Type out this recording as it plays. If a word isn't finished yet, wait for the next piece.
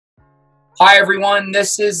Hi, everyone.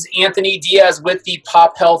 This is Anthony Diaz with the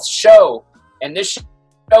Pop Health Show. And this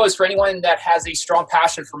show is for anyone that has a strong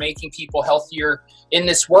passion for making people healthier in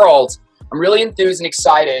this world. I'm really enthused and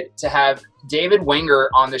excited to have David Wenger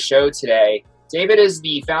on the show today. David is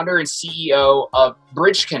the founder and CEO of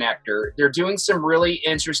Bridge Connector. They're doing some really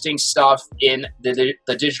interesting stuff in the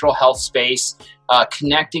digital health space,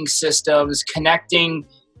 connecting systems, connecting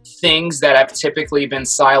things that have typically been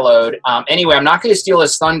siloed. Anyway, I'm not going to steal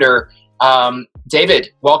his thunder.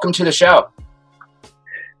 David, welcome to the show.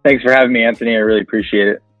 Thanks for having me, Anthony. I really appreciate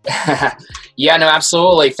it. Yeah, no,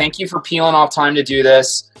 absolutely. Thank you for peeling off time to do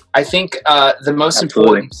this. I think the most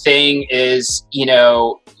important thing is,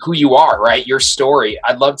 who you are, right? Your story.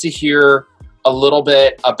 I'd love to hear a little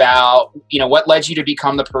bit about, what led you to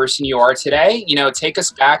become the person you are today. Take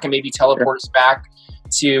us back and maybe teleport us back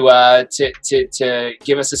to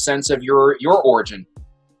give us a sense of your origin.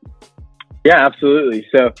 Yeah, absolutely.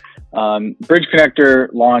 So Bridge Connector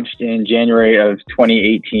launched in January of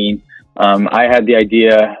 2018. I had the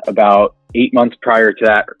idea about 8 months prior to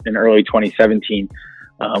that in early 2017.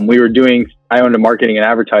 I owned a marketing and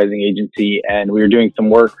advertising agency, and we were doing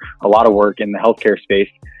a lot of work in the healthcare space.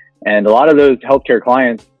 And a lot of those healthcare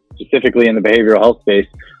clients, specifically in the behavioral health space,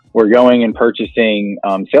 were going and purchasing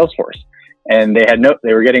Salesforce. And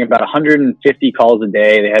they were getting about 150 calls a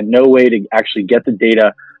day. They had no way to actually get the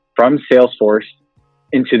data from Salesforce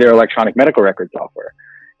into their electronic medical record software.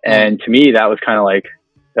 And to me, that was kind of like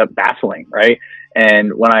baffling, right?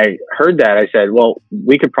 And when I heard that, I said, well,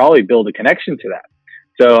 we could probably build a connection to that.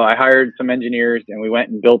 So I hired some engineers and we went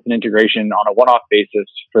and built an integration on a one-off basis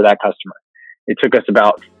for that customer. It took us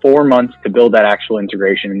about 4 months to build that actual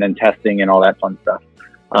integration and then testing and all that fun stuff.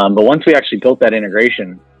 But once we actually built that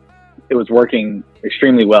integration, it was working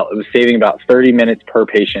extremely well. It was saving about 30 minutes per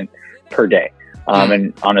patient per day.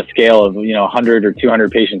 And on a scale of, 100 or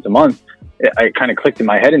 200 patients a month, it kind of clicked in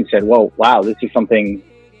my head and said, well, wow, this is something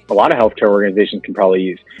a lot of healthcare organizations can probably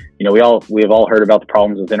use. We have all heard about the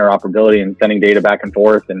problems with interoperability and sending data back and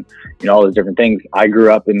forth and, all those different things. I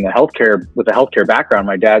grew up in with a healthcare background.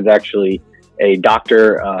 My dad's actually a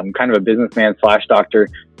doctor, kind of a businessman / doctor,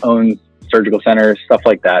 owns surgical centers, stuff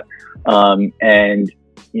like that. And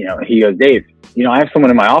he goes, Dave, I have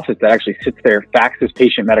someone in my office that actually sits there, faxes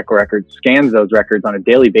patient medical records, scans those records on a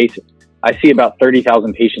daily basis. I see about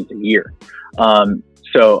 30,000 patients a year.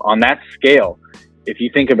 So on that scale, if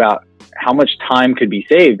you think about how much time could be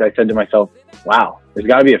saved, I said to myself, wow, there's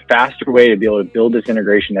got to be a faster way to be able to build this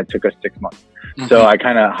integration that took us 6 months. Mm-hmm. So I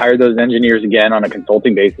kind of hired those engineers again on a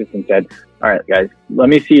consulting basis and said, all right, guys, let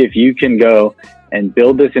me see if you can go and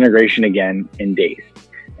build this integration again in days.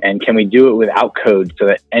 And can we do it without code so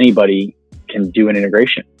that anybody can do an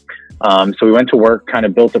integration? So we went to work, kind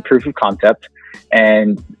of built a proof of concept.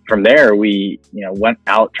 And from there, we, went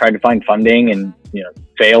out, tried to find funding and,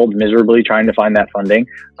 failed miserably trying to find that funding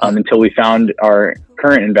until we found our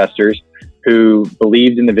current investors who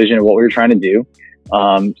believed in the vision of what we were trying to do.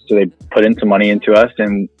 So they put in some money into us.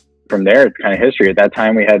 And from there, it's kind of history. At that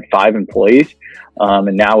time, we had 5 employees.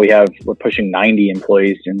 And now we're pushing 90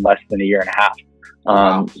 employees in less than a year and a half.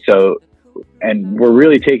 Wow. And we're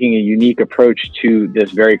really taking a unique approach to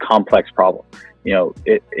this very complex problem.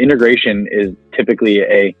 Integration is typically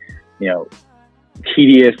a,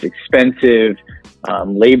 tedious, expensive,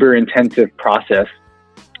 labor-intensive process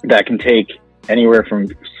that can take anywhere from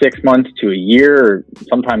 6 months to a year, or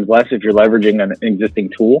sometimes less if you're leveraging an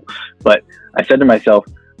existing tool. But I said to myself,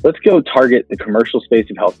 let's go target the commercial space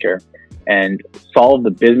of healthcare and solve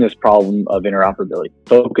the business problem of interoperability,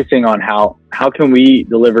 focusing on how can we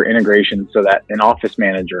deliver integration so that an office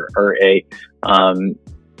manager or a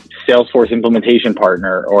Salesforce implementation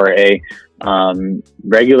partner or a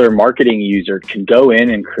regular marketing user can go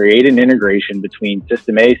in and create an integration between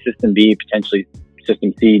system A, system B, potentially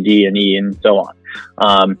system C, D, and E, and so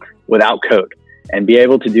on, without code, and be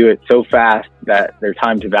able to do it so fast that their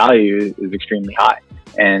time to value is extremely high.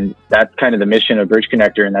 And that's kind of the mission of Bridge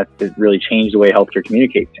Connector, and that's to really change the way healthcare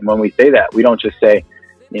communicates. And when we say that, we don't just say,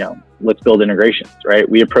 let's build integrations, right?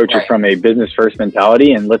 We approach it from a business first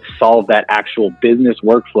mentality, and let's solve that actual business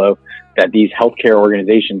workflow that these healthcare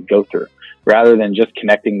organizations go through. Rather than just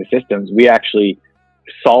connecting the systems, we actually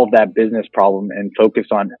solve that business problem and focus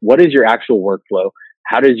on what is your actual workflow?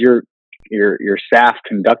 How does your staff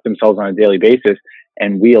conduct themselves on a daily basis?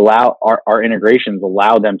 And we allow our integrations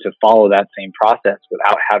allow them to follow that same process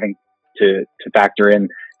without having to factor in,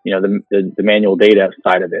 the manual data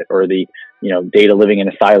side of it, or the, data living in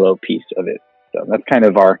a silo piece of it. So that's kind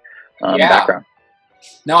of our background.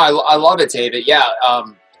 No, I love it, David. Yeah.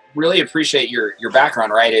 really appreciate your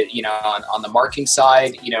background, right? On the marketing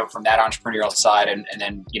side, from that entrepreneurial side, and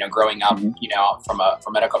then, growing up, from a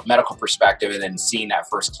medical perspective, and then seeing that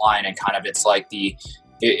first client, and kind of,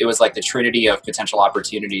 it was like the trinity of potential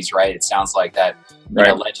opportunities, right? It sounds like that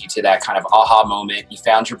led you to that kind of aha moment. You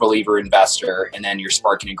found your believer investor, and then you're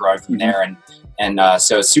sparking and growing from there. And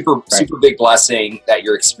so super big blessing that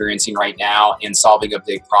you're experiencing right now in solving a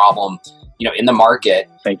big problem, in the market.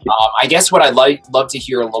 Thank you. I guess what I'd love to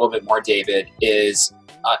hear a little bit more, David, is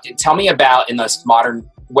tell me about, in this modern,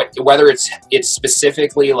 whether it's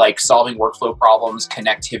specifically like solving workflow problems,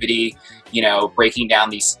 connectivity, breaking down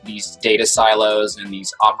these data silos and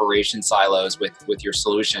these operation silos with your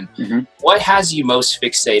solution. What has you most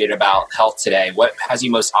fixated about health today? What has you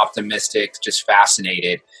most optimistic, just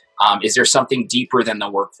fascinated? Is there something deeper than the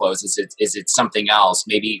workflows? Is it something else?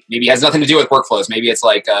 Maybe it has nothing to do with workflows. Maybe it's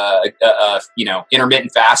like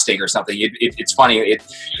intermittent fasting or something. It's funny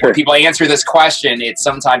when people answer this question, it's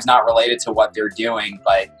sometimes not related to what they're doing.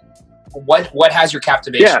 But what has your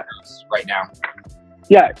captivation right now?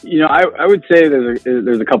 Yeah, I would say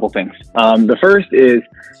there's a couple things. The first is,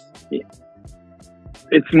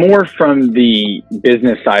 it's more from the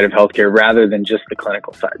business side of healthcare rather than just the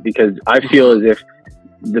clinical side, because I feel as if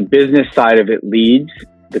the business side of it leads,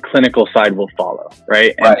 the clinical side will follow,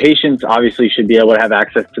 right? And patients obviously should be able to have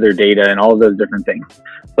access to their data and all of those different things.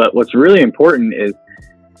 But what's really important is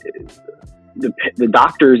the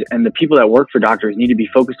doctors and the people that work for doctors need to be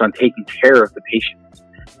focused on taking care of the patients,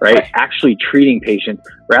 right? Actually treating patients,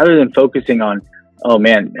 rather than focusing on, oh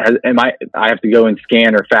man, I have to go and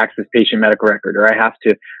scan or fax this patient medical record, or I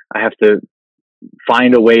have to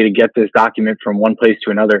find a way to get this document from one place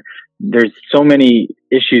to another. There's so many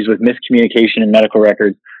issues with miscommunication in medical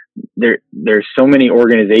records. There's so many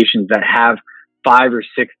organizations that have 5 or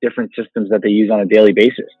 6 different systems that they use on a daily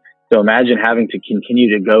basis. So imagine having to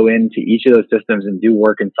continue to go into each of those systems and do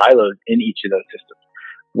work in silos in each of those systems.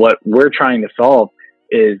 What we're trying to solve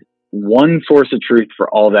is one source of truth for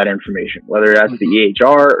all that information, whether that's the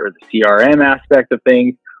EHR or the CRM aspect of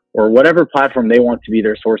things, or whatever platform they want to be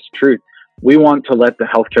their source of truth. We want to let the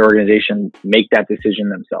healthcare organization make that decision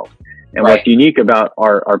themselves. And what's unique about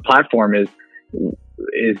our platform is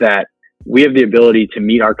that we have the ability to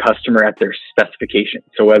meet our customer at their specification.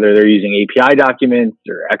 So whether they're using API documents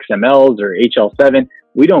or XMLs or HL7,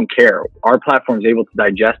 we don't care. Our platform is able to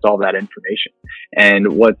digest all that information.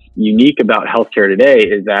 And what's unique about healthcare today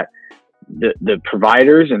is that the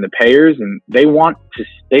providers and the payers, and they want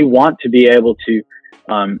to be able to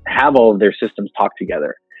have all of their systems talk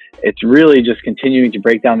together. It's really just continuing to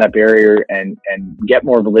break down that barrier and get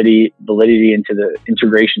more validity into the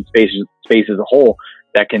integration space as a whole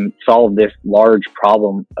that can solve this large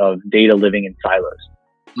problem of data living in silos.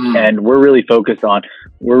 And we're really focused on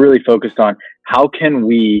how can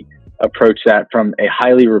we approach that from a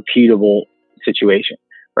highly repeatable situation,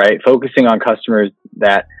 right? Focusing on customers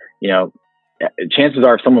that, chances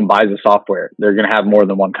are if someone buys a software, they're going to have more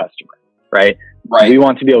than one customer, right? We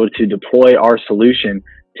want to be able to deploy our solution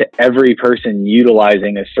to every person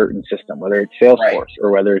utilizing a certain system, whether it's Salesforce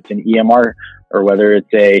or whether it's an EMR or whether it's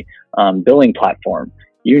a billing platform,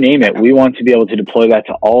 you name it. We want to be able to deploy that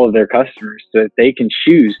to all of their customers so that they can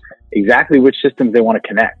choose exactly which systems they want to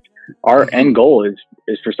connect. Our end goal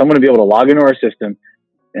is for someone to be able to log into our system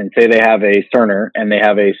and say they have a Cerner and they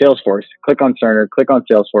have a Salesforce, click on Cerner, click on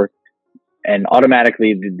Salesforce, and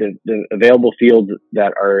automatically the available fields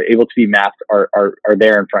that are able to be mapped are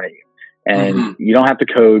there in front of you. And you don't have to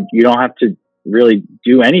code. You don't have to really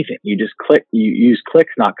do anything. You just click, you use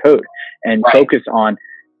clicks, not code, and focus on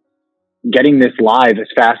getting this live as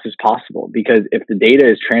fast as possible. Because if the data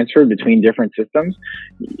is transferred between different systems,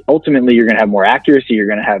 ultimately you're going to have more accuracy. You're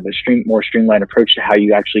going to have a more streamlined approach to how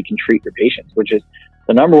you actually can treat your patients, which is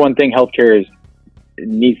the number one thing healthcare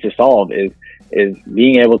needs to solve is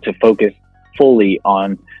being able to focus fully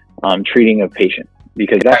on treating of patients,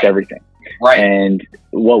 because that's everything. And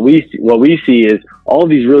what we see is all of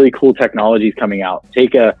these really cool technologies coming out.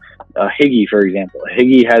 Take a Higgy, for example.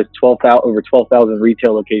 Higgy has over 12,000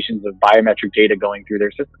 retail locations of biometric data going through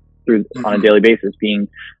their system on a daily basis.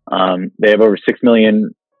 They have over 6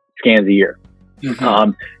 million scans a year.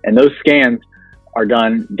 And those scans are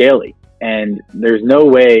done daily. And there's no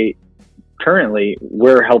way currently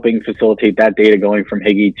we're helping facilitate that data going from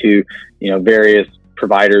Higgy to, various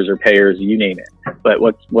providers or payers, you name it. But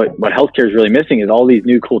what healthcare is really missing is all these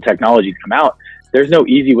new cool technologies come out. There's no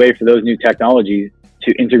easy way for those new technologies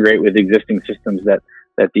to integrate with existing systems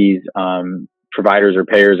that these providers or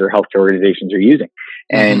payers or healthcare organizations are using.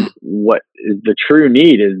 And what the true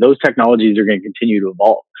need is, those technologies are going to continue to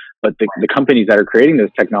evolve. But the companies that are creating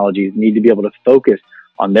those technologies need to be able to focus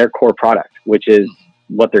on their core product, which is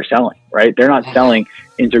what they're selling, right? They're not selling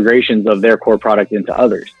integrations of their core product into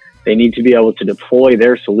others. They need to be able to deploy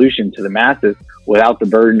their solution to the masses without the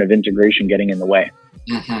burden of integration getting in the way.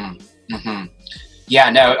 Yeah,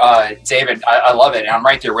 no, David, I love it. And I'm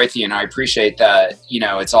right there with you. And I appreciate that,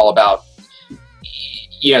 it's all about,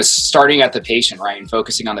 starting at the patient, right? And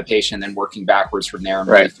focusing on the patient and then working backwards from there and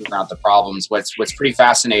really figuring out the problems. What's pretty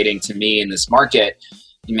fascinating to me in this market,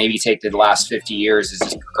 you maybe take the last 50 years, is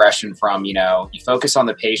this progression from, you focus on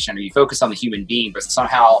the patient or you focus on the human being, but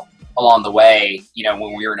somehow along the way,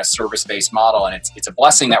 when we were in a service-based model, and it's a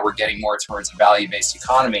blessing that we're getting more towards a value-based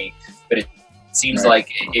economy, but it seems like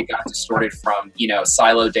it got distorted from,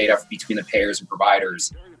 siloed data between the payers and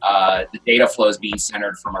providers. The data flows being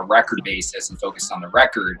centered from a record basis and focused on the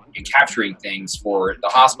record and capturing things for the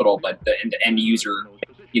hospital, but the end user,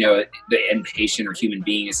 the end patient or human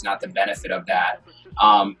being is not the benefit of that.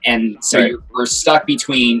 And so we're stuck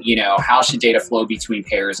between, how should data flow between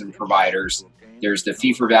payers and providers? There's the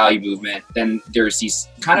fee for value movement. Then there's these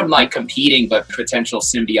kind of like competing but potential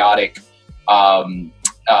symbiotic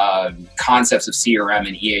concepts of CRM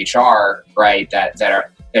and EHR, right? That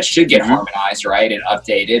should get harmonized, right, and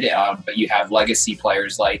updated. But you have legacy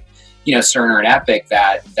players like, Cerner and Epic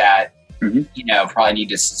that probably need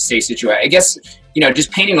to stay situated. I guess,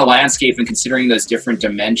 just painting the landscape and considering those different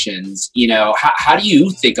dimensions. How do you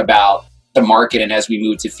think about the market, and as we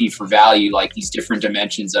move to fee for value, like these different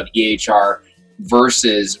dimensions of EHR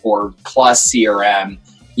versus or plus CRM,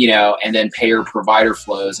 and then payer provider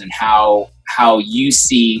flows, and how you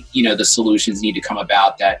see, the solutions need to come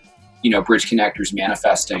about that, Bridge Connector's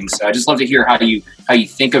manifesting. So I just love to hear how you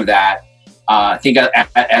think of that.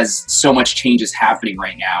 As so much change is happening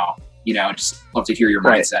right now, just love to hear your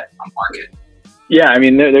mindset on market. Yeah, I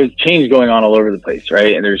mean, there's change going on all over the place,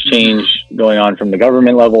 right? And there's change going on from the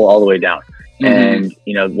government level all the way down. And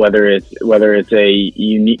whether it's a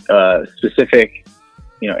unique, specific,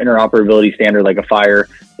 interoperability standard like a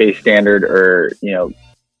FHIR-based standard, or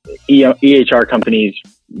EHR companies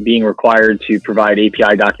being required to provide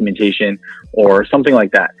API documentation or something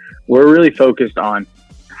like that. We're really focused on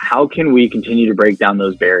how can we continue to break down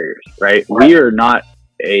those barriers, right? We are not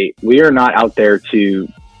out there to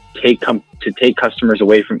take customers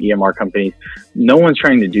away from EMR companies. No one's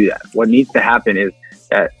trying to do that. What needs to happen is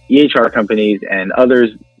that EHR companies and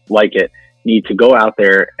others like it need to go out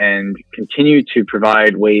there and continue to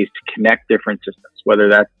provide ways to connect different systems, whether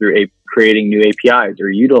that's through creating new APIs or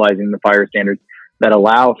utilizing the FHIR standards that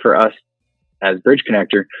allow for us as Bridge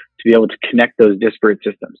Connector to be able to connect those disparate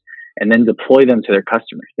systems and then deploy them to their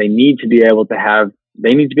customers. They need to be able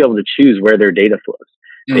to choose where their data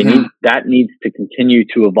flows. That needs to continue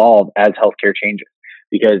to evolve as healthcare changes,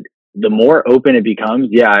 because the more open it becomes,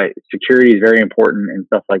 security is very important and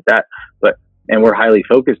stuff like that, and we're highly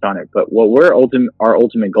focused on it. But what our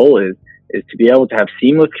ultimate goal is to be able to have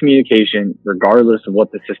seamless communication regardless of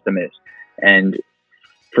what the system is. And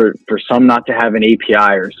for some not to have an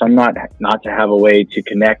API, or some not to have a way to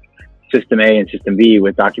connect system A and system B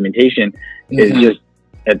with documentation is just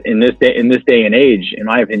in this day and age, in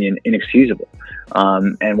my opinion, inexcusable.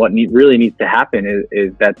 And what really needs to happen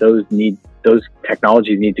is that those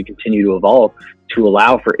technologies need to continue to evolve to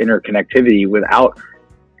allow for interconnectivity without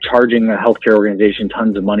charging a healthcare organization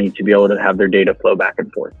tons of money to be able to have their data flow back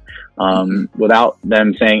and forth, without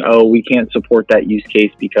them saying, oh, we can't support that use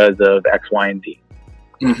case because of X, Y, and Z.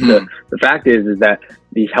 The fact is that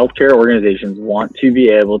these healthcare organizations want to be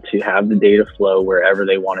able to have the data flow wherever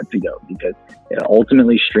they want it to go, because it'll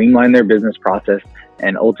ultimately streamline their business process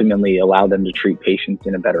and ultimately allow them to treat patients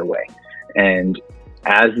in a better way. And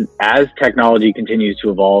as technology continues to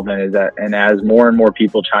evolve, and as more and more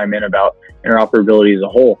people chime in about interoperability as a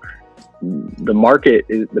whole,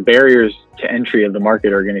 the barriers to entry of the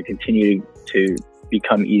market are going to continue to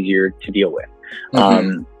become easier to deal with.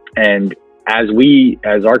 And as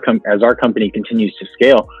our company continues to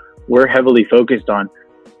scale, we're heavily focused on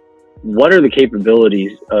what are the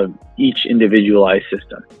capabilities of each individualized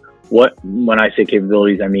system. When I say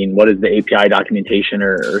capabilities, I mean, what does the API documentation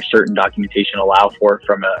or certain documentation allow for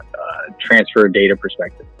from a transfer of data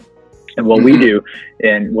perspective? And what we do,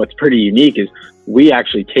 and what's pretty unique, is we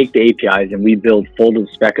actually take the APIs and we build full to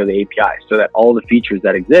the spec of the API, so that all the features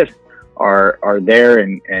that exist are there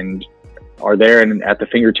and are there and at the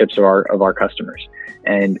fingertips of our customers.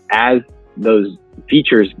 And as those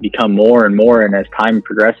features become more and more, and as time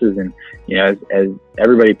progresses, and as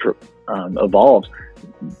everybody evolves,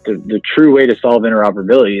 the true way to solve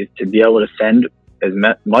interoperability is to be able to send as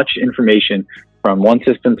much information from one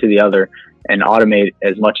system to the other and automate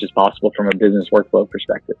as much as possible from a business workflow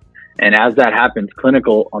perspective. And as that happens,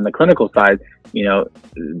 on the clinical side,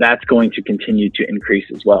 that's going to continue to increase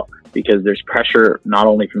as well, because there's pressure not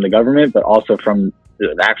only from the government, but also from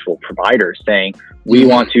the actual providers saying, we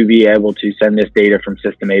want to be able to send this data from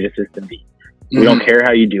system A to system B. We don't care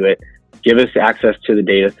how you do it. Give us access to the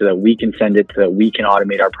data so that we can send it, so that we can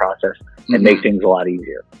automate our process and make things a lot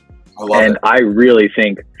easier. I really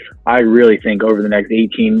think over the next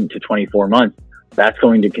 18 to 24 months, that's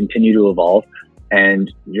going to continue to evolve.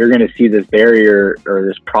 And you're going to see this barrier or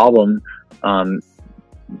this problem,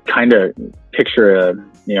 kind of picture a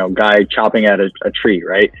guy chopping at a tree,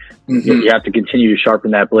 right? You have to continue to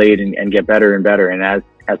sharpen that blade and get better and better. And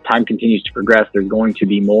as time continues to progress, there's going to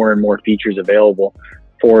be more and more features available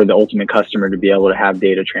for the ultimate customer to be able to have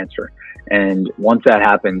data transfer. And once that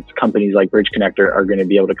happens, companies like Bridge Connector are going to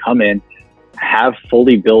be able to come in, have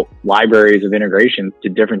fully built libraries of integrations to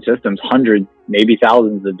different systems, hundreds, maybe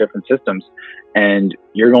thousands of different systems. And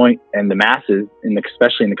the masses,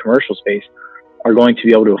 especially in the commercial space, are going to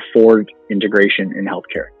be able to afford integration in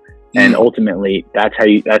healthcare. And ultimately, that's how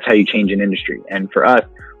you change an industry. And for us,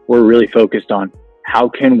 we're really focused on how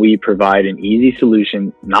can we provide an easy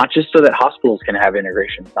solution, not just so that hospitals can have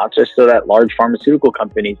integrations, not just so that large pharmaceutical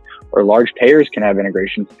companies or large payers can have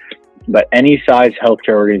integrations, but any size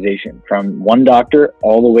healthcare organization, from one doctor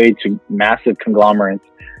all the way to massive conglomerates,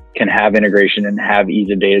 can have integration and have ease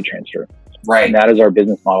of data transfer. Right. And that is our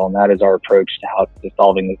business model, and that is our approach to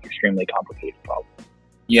solving this extremely complicated problem.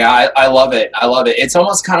 Yeah, I love it. I love it. It's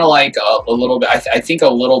almost kind of like a little bit, I think a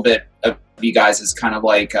little bit of you guys is kind of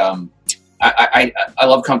like, I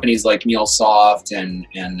love companies like MuleSoft and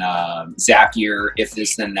Zapier, if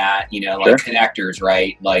this then that, like connectors,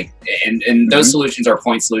 right? Like, and those solutions are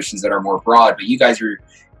point solutions that are more broad, but you guys are,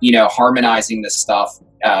 harmonizing this stuff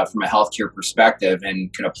from a healthcare perspective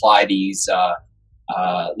and can apply these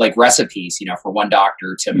like recipes, for one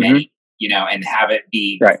doctor to many, and have it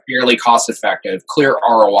be fairly cost effective, clear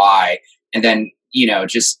ROI, and then,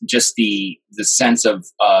 just the sense of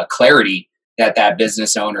clarity that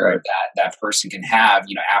business owner or that person can have,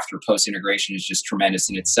 after post integration is just tremendous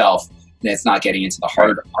in itself. And it's not getting into the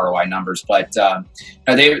hard ROI numbers, but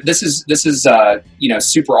this is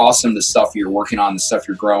super awesome. The stuff you're working on, the stuff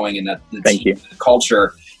you're growing, and the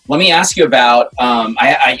culture. Let me ask you about.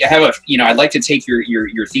 I have I'd like to take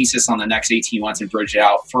your thesis on the next 18 months and bridge it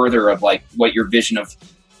out further of like what your vision of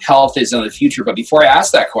health is in the future. But before I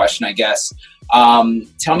ask that question, I guess.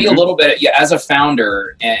 Tell me a little bit, as a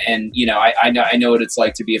founder, and I know what it's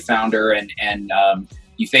like to be a founder, and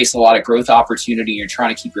you face a lot of growth opportunity. You're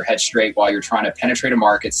trying to keep your head straight while you're trying to penetrate a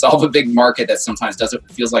market, solve a big market that sometimes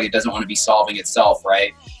feels like it doesn't want to be solving itself,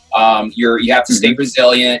 right? You have to stay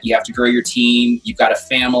resilient. You have to grow your team. You've got a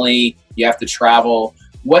family. You have to travel.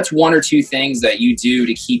 What's one or two things that you do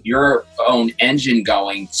to keep your own engine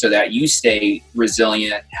going so that you stay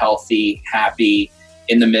resilient, healthy, happy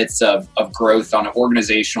in the midst of growth on an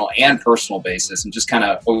organizational and personal basis? I'm just kind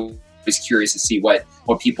of always curious to see what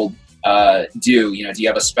people do. Do you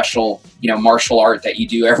have a special, martial art that you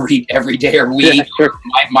do every day or week? Yeah, sure.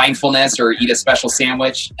 Mindfulness, or eat a special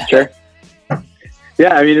sandwich? Sure.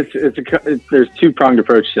 Yeah, I mean, there's two-pronged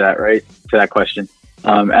approach to that, right? To that question.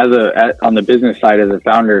 On the business side, as a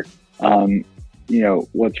founder,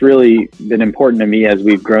 what's really been important to me as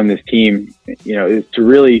we've grown this team, is to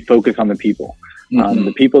really focus on the people.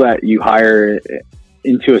 The people that you hire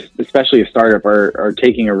into, especially a startup, are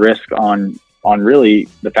taking a risk on really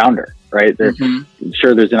the founder, right? They're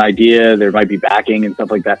sure there's an idea, there might be backing and stuff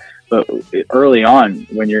like that, but early on,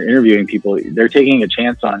 when you're interviewing people, they're taking a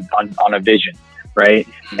chance on a vision, right?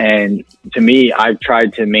 And to me, I've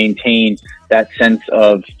tried to maintain that sense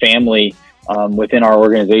of family within our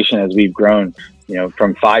organization as we've grown,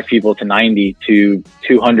 from 5 people to 90 to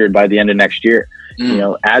 200 by the end of next year.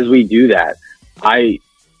 As we do that, I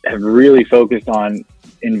have really focused on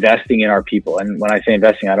investing in our people. And when I say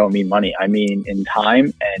investing, I don't mean money. I mean in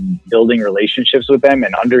time and building relationships with them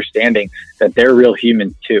and understanding that they're real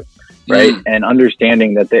humans too, right? And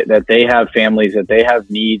understanding that they have families, that they have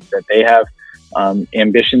needs, that they have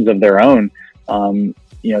ambitions of their own.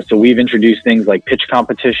 So we've introduced things like pitch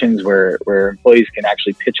competitions where employees can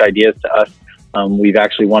actually pitch ideas to us. We've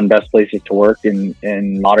actually won best places to work in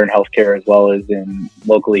modern healthcare, as well as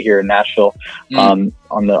locally here in Nashville. On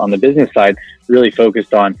the business side, really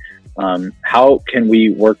focused on how can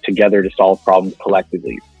we work together to solve problems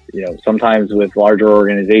collectively. Sometimes with larger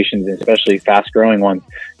organizations, especially fast growing ones,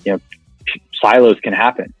 silos can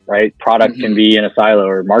happen, right? Product can be in a silo,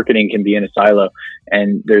 or marketing can be in a silo,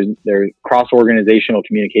 and there's cross-organizational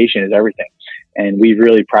communication is everything. And we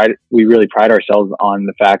really pride ourselves on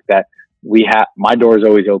the fact that my door is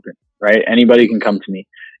always open, right? Anybody can come to me.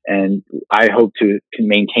 And I hope to can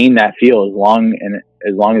maintain that feel as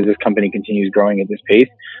long as this company continues growing at this pace.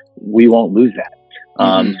 We won't lose that.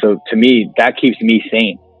 So to me, that keeps me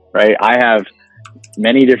sane, right? I have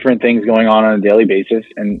many different things going on a daily basis,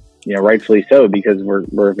 and rightfully so, because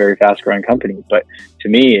we're a very fast growing company. But to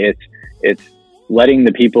me, it's letting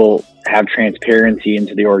the people have transparency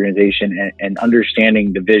into the organization and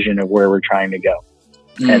understanding the vision of where we're trying to go.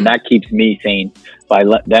 And that keeps me sane by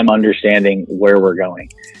them understanding where we're going.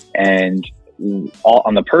 And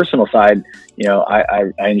on the personal side,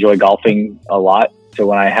 I enjoy golfing a lot. So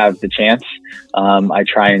when I have the chance, I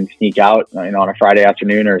try and sneak out, on a Friday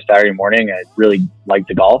afternoon or a Saturday morning. I really like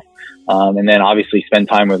to golf. And then obviously spend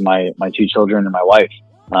time with my two children and my wife.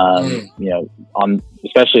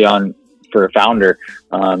 Especially for a founder,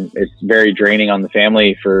 it's very draining on the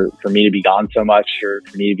family for me to be gone so much, or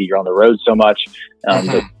for me to be on the road so much.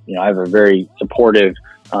 But I have a very supportive,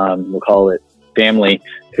 we'll call it family,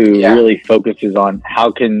 who really focuses on how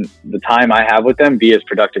can the time I have with them be as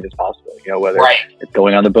productive as possible. Whether it's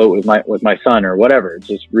going on the boat with my son or whatever, it's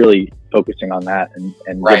just really focusing on that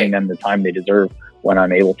and giving them the time they deserve when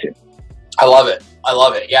I'm able to. I love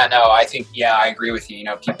it. Yeah, no, I think, I agree with you.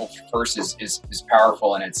 People first is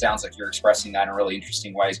powerful. And it sounds like you're expressing that in really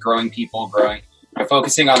interesting ways, growing,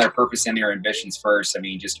 focusing on their purpose and their ambitions first. I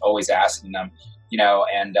mean, just always asking them,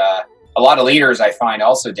 and, a lot of leaders I find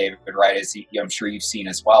also, David, right, as I'm sure you've seen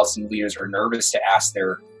as well, some leaders are nervous to ask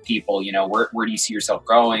their people, where do you see yourself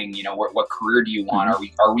going? What career do you want?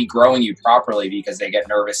 Are we growing you properly? Because they get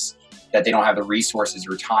nervous that they don't have the resources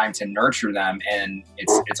or time to nurture them. And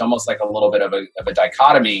it's almost like a little bit of a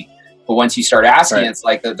dichotomy. But once you start asking, it's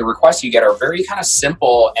like the requests you get are very kind of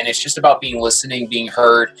simple. And it's just about listening, being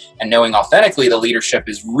heard, and knowing authentically the leadership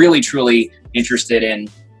is really, truly interested in,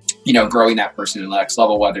 growing that person to the next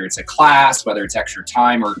level, whether it's a class, whether it's extra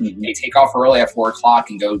time, or they take off early at 4:00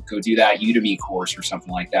 and go do that Udemy course or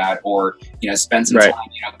something like that, or, spend some time,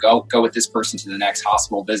 go with this person to the next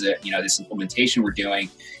hospital visit, this implementation we're doing.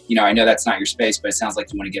 I know that's not your space, but it sounds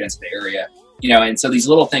like you want to get into the area, and so these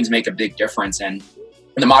little things make a big difference. And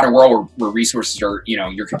in the modern world where resources are,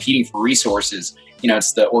 you're competing for resources,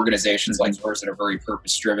 it's the organizations like yours that are very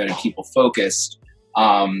purpose driven and people focused,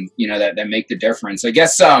 that make the difference, I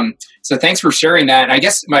guess. So thanks for sharing that. And I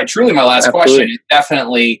guess my last question is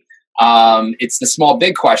definitely, it's the small,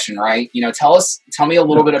 big question, right? Tell me a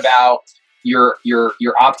little bit about your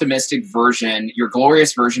optimistic version, your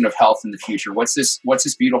glorious version of health in the future. What's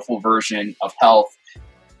this beautiful version of health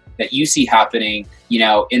that you see happening,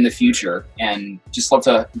 in the future? And just love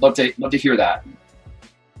to hear that.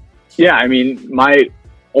 Yeah. I mean, my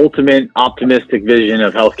ultimate optimistic vision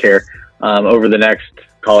of healthcare, over the next,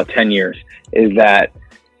 call it 10 years, is that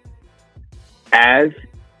as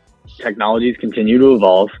technologies continue to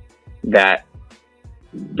evolve, that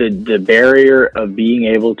the barrier of being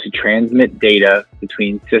able to transmit data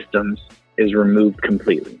between systems is removed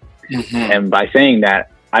completely. And by saying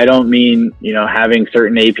that, I don't mean, having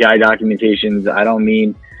certain API documentations. I don't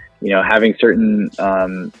mean, having certain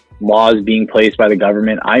laws being placed by the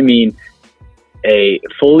government. I mean a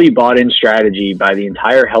fully bought-in strategy by the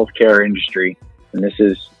entire healthcare industry, and this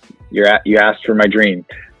is you asked for my dream,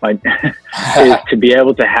 is to be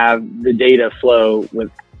able to have the data flow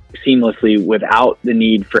seamlessly without the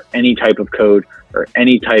need for any type of code or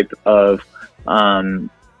any type of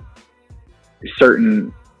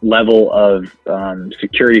certain level of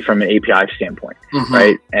security from an API standpoint,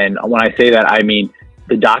 right? And when I say that, I mean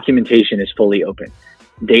the documentation is fully open.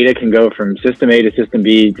 Data can go from system A to system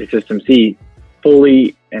B to system C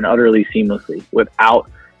fully and utterly seamlessly without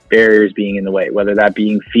barriers being in the way, whether that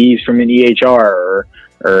being fees from an EHR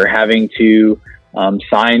or having to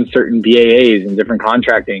sign certain BAAs and different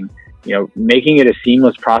contracting, making it a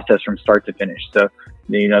seamless process from start to finish. So,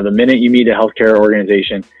 the minute you meet a healthcare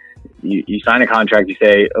organization, you sign a contract, you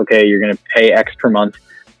say, okay, you're going to pay X per month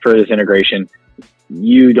for this integration.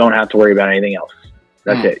 You don't have to worry about anything else.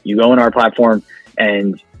 That's it. You go in our platform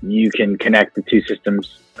and you can connect the two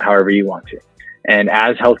systems however you want to. And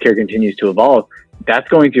as healthcare continues to evolve, that's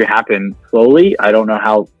going to happen slowly. I don't know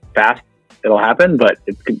how fast it'll happen, but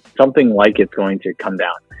it's something like it's going to come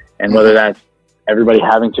down. And whether that's everybody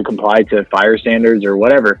having to comply to fire standards or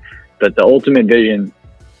whatever, but the ultimate vision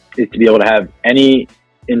is to be able to have any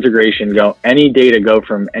integration any data go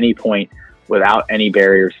from any point without any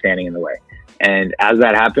barriers standing in the way. And as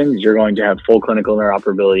that happens, you're going to have full clinical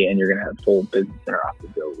interoperability and you're going to have full business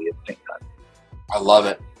interoperability at the same time. I love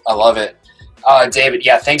it. David,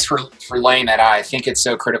 thanks for laying that out. I think it's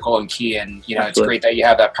so critical and key. And, it's great that you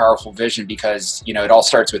have that powerful vision because, it all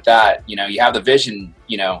starts with that. You have the vision,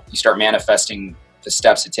 you start manifesting the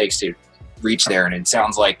steps it takes to reach there. And it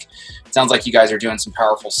sounds like you guys are doing some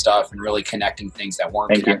powerful stuff and really connecting things that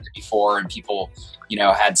weren't connected before. And people,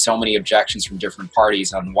 had so many objections from different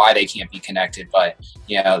parties on why they can't be connected. But,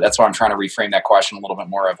 that's why I'm trying to reframe that question a little bit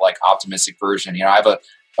more of like optimistic version. I have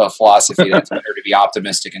a philosophy that's better to be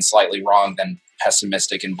optimistic and slightly wrong than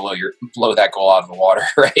pessimistic and blow that goal out of the water,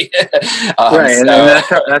 right? Right, and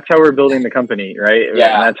that's how we're building the company, right?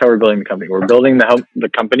 Yeah, and that's how we're building the company. We're building the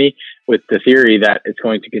company with the theory that it's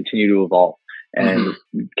going to continue to evolve. And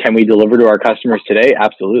can we deliver to our customers today?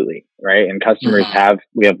 Absolutely, right? And customers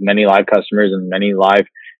we have many live customers and many live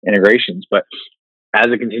integrations, but as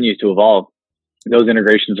it continues to evolve, those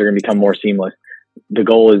integrations are going to become more seamless. The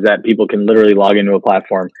goal is that people can literally log into a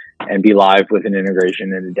platform and be live with an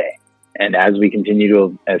integration in a day. And as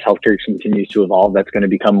healthcare continues to evolve, that's going to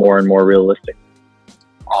become more and more realistic.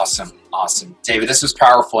 Awesome. David, this was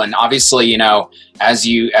powerful. And obviously, as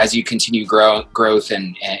you continue growth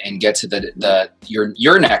and get to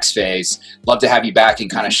your next phase, love to have you back and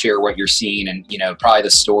kind of share what you're seeing. And, probably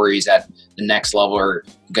the stories at the next level are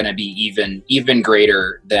going to be even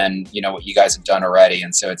greater than, what you guys have done already.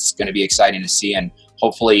 And so it's going to be exciting to see. And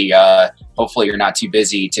hopefully you're not too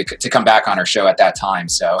busy to come back on our show at that time.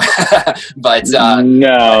 So, but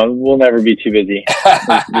no, we'll never be too busy.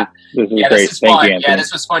 This is great. This is fun. Thank you, Anthony. Yeah,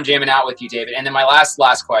 this was fun jamming out with you, David. And then my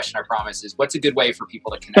last question, I promise, is what's a good way for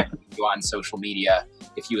people to connect with you on social media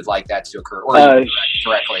if you would like that to occur, or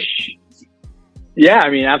directly? Yeah, I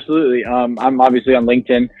mean, absolutely. I'm obviously on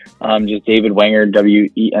LinkedIn, just David Wenger,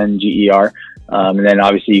 Wenger. And then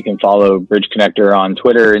obviously you can follow Bridge Connector on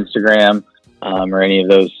Twitter, Instagram, or any of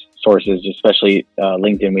those sources, especially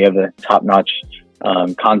LinkedIn. We have a top-notch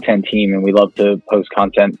content team, and we love to post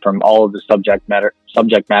content from all of the subject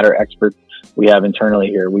matter experts we have internally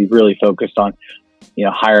here. We've really focused on,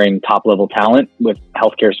 hiring top-level talent with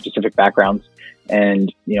healthcare specific backgrounds,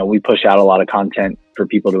 and we push out a lot of content for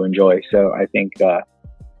people to enjoy. So I think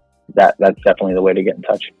that's definitely the way to get in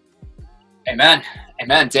touch. Amen,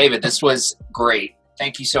 David. This was great.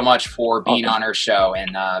 Thank you so much for being on our show,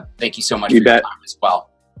 and thank you so much for your time as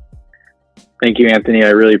well. Thank you, Anthony. I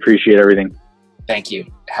really appreciate everything. Thank you.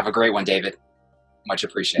 Have a great one, David. Much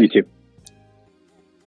appreciated. You too.